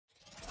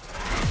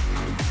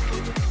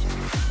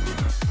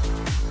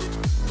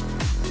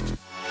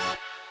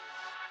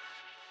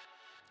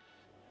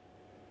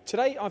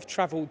Today I've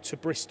travelled to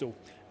Bristol.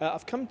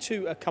 I've come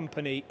to a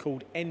company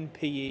called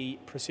NPE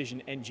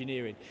Precision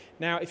Engineering.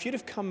 Now, if you'd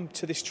have come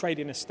to this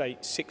trading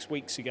estate 6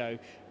 weeks ago,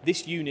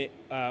 this unit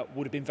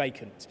would have been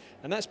vacant.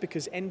 And that's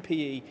because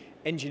NPE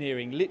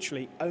Engineering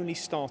literally only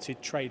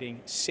started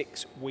trading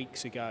 6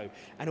 weeks ago.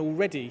 And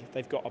already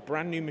they've got a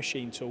brand new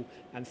machine tool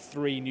and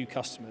 3 new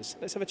customers.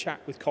 Let's have a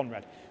chat with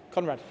Konrad.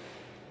 Konrad,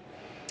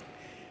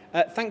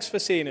 thanks for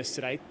seeing us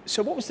today.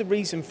 So what was the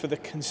reason for the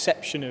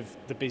conception of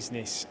the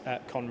business,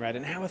 Konrad,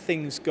 and how have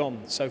things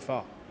gone so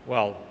far?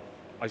 Well,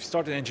 I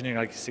started engineering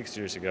like 6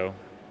 years ago,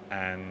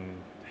 and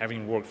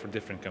having worked for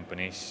different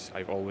companies,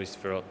 I've always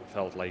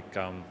felt like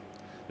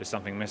there's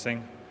something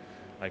missing.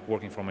 Like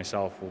working for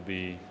myself will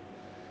be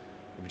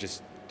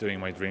just doing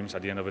my dreams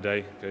at the end of the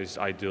day, because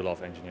I do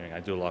love engineering, I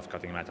do love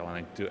cutting metal,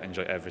 and I do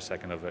enjoy every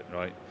second of it,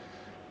 right?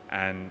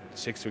 And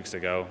 6 weeks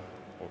ago,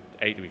 or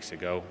 8 weeks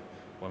ago,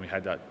 when we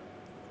had that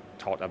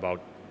thought about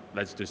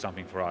let's do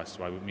something for us,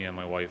 right? With me and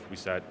my wife, we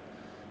said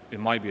it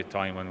might be a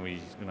time when we're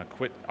gonna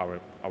quit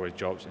our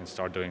jobs and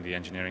start doing the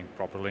engineering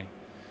properly.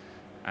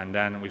 And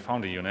then we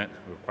found a unit.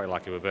 We were quite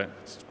lucky with it.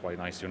 It's quite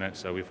a nice unit.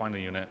 So we found a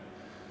unit.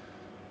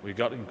 We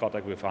got in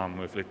contact with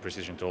Lit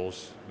Precision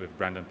Tools, with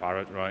Brandon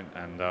Parrott, right?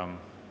 And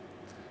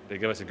they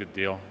gave us a good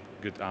deal,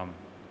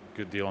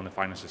 good deal on the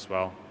finance as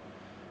well.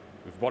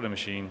 We've bought the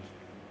machine,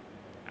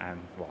 and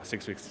well,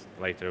 6 weeks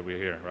later we're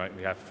here, right?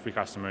 We have 3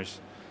 customers.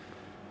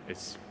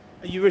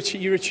 You're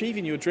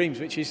achieving your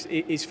dreams, which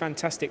is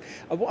fantastic.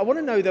 I want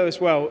to know though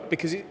as well,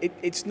 because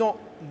it's not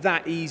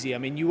that easy. I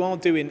mean, you are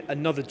doing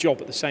another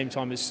job at the same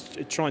time as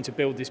trying to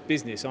build this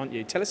business, aren't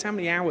you? Tell us how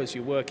many hours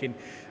you're working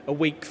a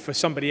week for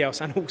somebody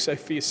else and also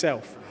for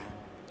yourself.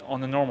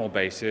 On a normal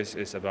basis,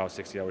 it's about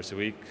 60 hours a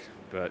week,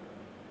 but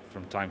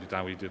from time to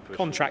time we do push.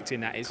 Contracting,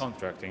 that is.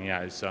 Contracting,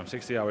 yeah. It's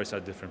 60 hours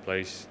at a different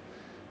place,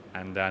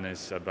 and then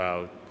it's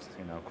about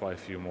quite a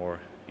few more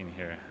in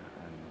here.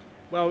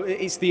 Well,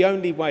 it's the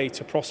only way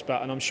to prosper,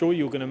 and I'm sure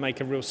you're going to make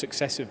a real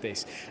success of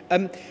this.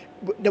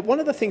 One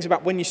of the things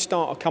about when you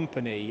start a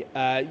company,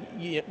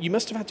 you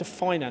must have had to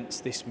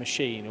finance this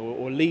machine,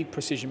 or Lead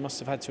Precision must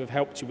have had to have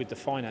helped you with the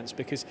finance,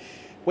 because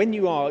when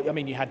you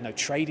had no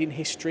trading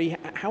history.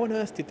 How on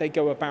earth did they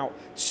go about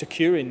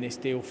securing this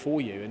deal for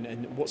you,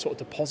 and what sort of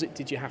deposit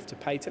did you have to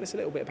pay? Tell us a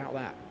little bit about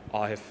that.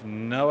 I have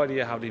no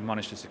idea how they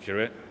managed to secure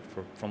it.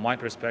 From my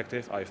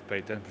perspective, I've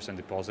paid 10%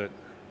 deposit.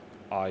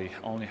 I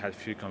only had a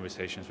few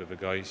conversations with the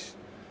guys,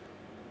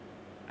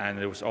 and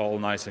it was all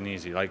nice and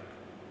easy. Like,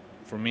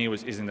 for me, it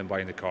was easy than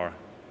buying the car,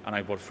 and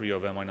I bought 3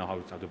 of them. I know how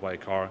to buy a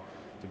car.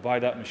 To buy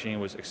that machine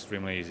was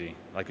extremely easy.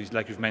 Like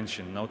you've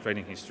mentioned, no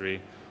trading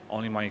history,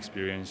 only my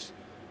experience,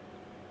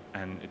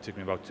 and it took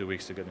me about 2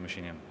 weeks to get the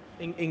machine in.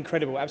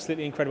 Incredible,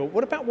 absolutely incredible.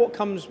 What about what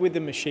comes with the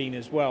machine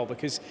as well?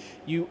 Because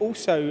you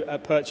also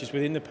purchased,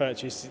 within the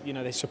purchase,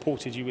 they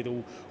supported you with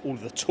all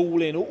of the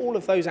tooling, all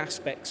of those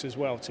aspects as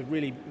well to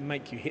really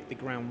make you hit the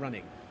ground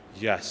running.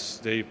 Yes,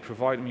 they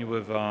provided me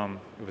with a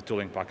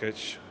tooling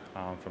package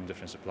from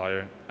different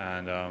supplier,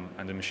 and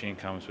the machine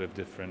comes with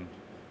different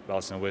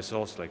bells and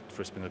whistles, like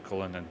first spindle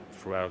coolant and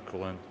throughout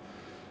coolant,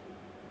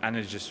 and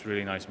it's just a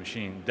really nice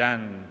machine.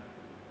 Then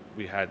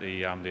we had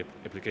the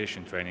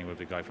application training with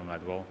the guy from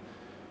Ledwell.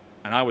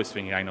 And I was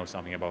thinking I know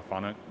something about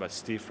Fanuc, but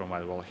Steve from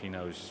Ledwell, he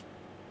knows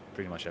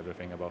pretty much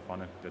everything about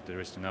Fanuc that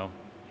there is to know.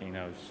 He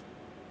knows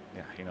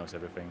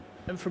everything.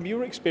 And from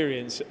your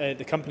experience,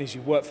 the companies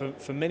you've worked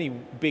for many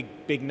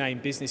big name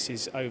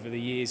businesses over the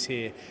years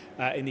here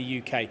in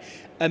the UK,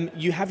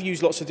 you have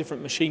used lots of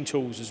different machine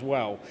tools as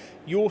well.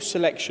 Your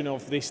selection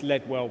of this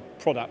Ledwell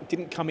product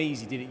didn't come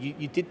easy, did it?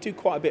 You did do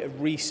quite a bit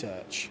of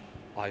research.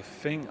 I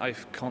think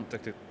I've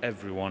contacted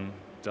everyone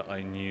that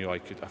I knew I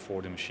could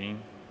afford a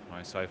machine.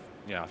 Right, so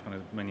I've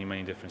contacted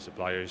many different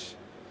suppliers,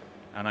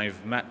 and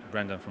I've met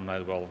Brendan from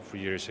Ledwell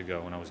 3 years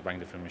ago when I was buying a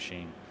different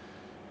machine.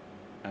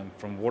 And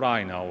from what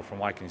I know, from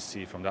what I can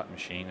see from that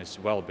machine, it's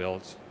well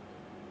built,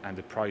 and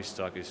the price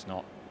tag is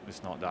not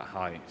that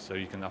high. So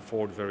you can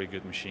afford a very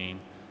good machine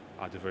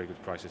at a very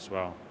good price as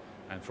well.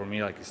 And for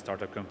me, like a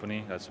startup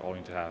company, that's all you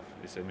need to have.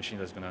 It's a machine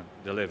that's going to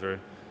deliver,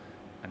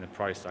 and the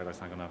price tag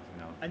that's not going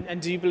to, And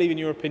do you believe, in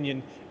your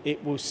opinion,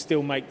 it will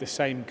still make the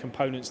same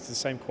components to the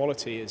same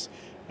quality as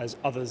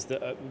others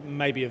that are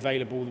maybe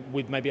available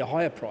with maybe a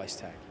higher price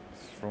tag?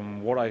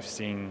 From what I've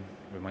seen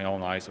with my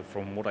own eyes, or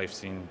from what I've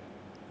seen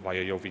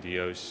via your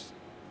videos,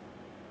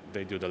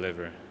 they do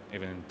deliver.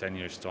 Even in 10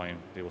 years' time,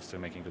 they will still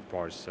making good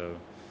parts. So,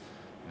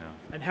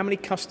 And how many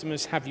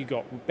customers have you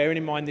got? Bearing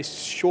in mind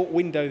this short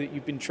window that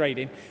you've been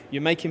trading,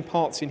 you're making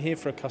parts in here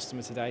for a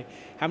customer today.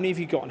 How many have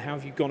you got, and how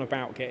have you gone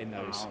about getting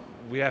those?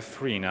 We have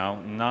 3 now.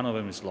 None of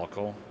them is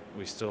local.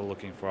 We're still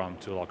looking for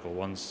 2 local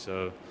ones.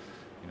 So,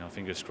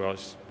 fingers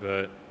crossed.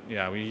 But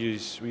yeah, we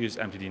use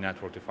MTD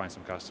Network to find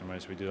some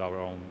customers. We do our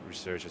own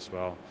research as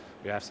well.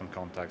 We have some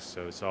contacts,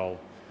 so it's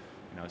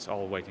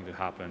all waiting to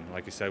happen.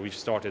 Like I said, we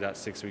started that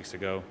 6 weeks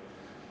ago.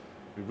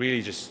 We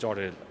really just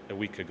started a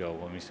week ago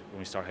when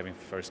we start having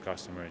first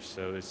customers.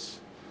 So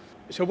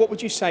So what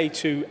would you say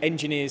to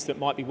engineers that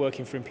might be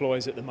working for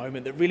employers at the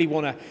moment that really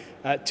want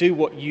to do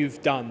what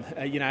you've done?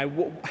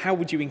 How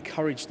would you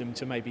encourage them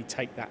to maybe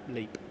take that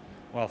leap?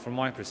 Well, from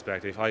my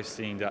perspective, I've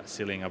seen that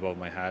ceiling above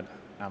my head,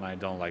 and I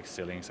don't like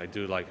ceilings. I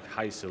do like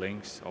high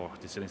ceilings, or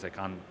the ceilings I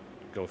can't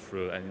go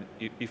through. And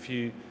if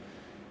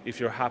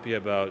you're happy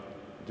about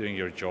doing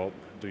your job,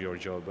 do your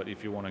job. But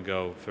if you want to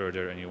go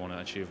further and you want to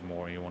achieve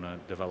more, and you want to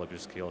develop your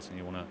skills, and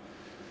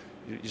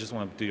you just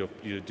want to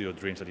do your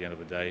dreams at the end of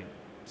the day,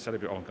 set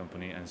up your own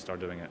company and start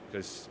doing it.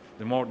 Because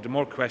the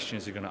more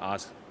questions you're going to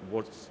ask,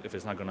 what if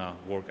it's not going to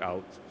work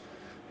out?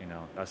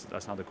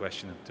 That's not the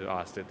question to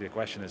ask. The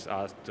question is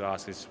to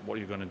ask is what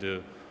you're going to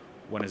do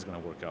when it's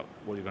going to work out.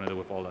 What you're going to do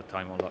with all that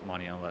time, all that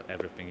money, all that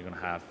everything you're going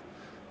to have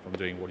from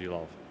doing what you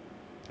love.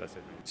 That's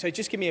it. So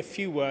just give me a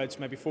few words,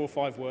 maybe 4 or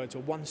 5 words, or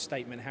one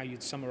statement, how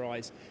you'd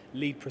summarise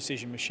Lead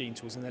Precision Machine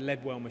Tools and the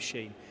Leadwell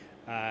machine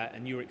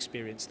and your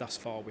experience thus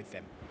far with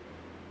them.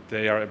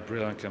 They are a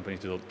brilliant company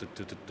to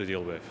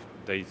deal with.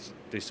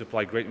 They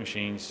supply great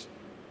machines,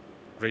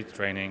 great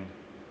training,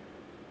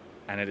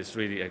 and it is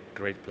really a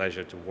great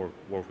pleasure to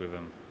work with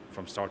them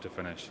from start to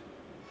finish.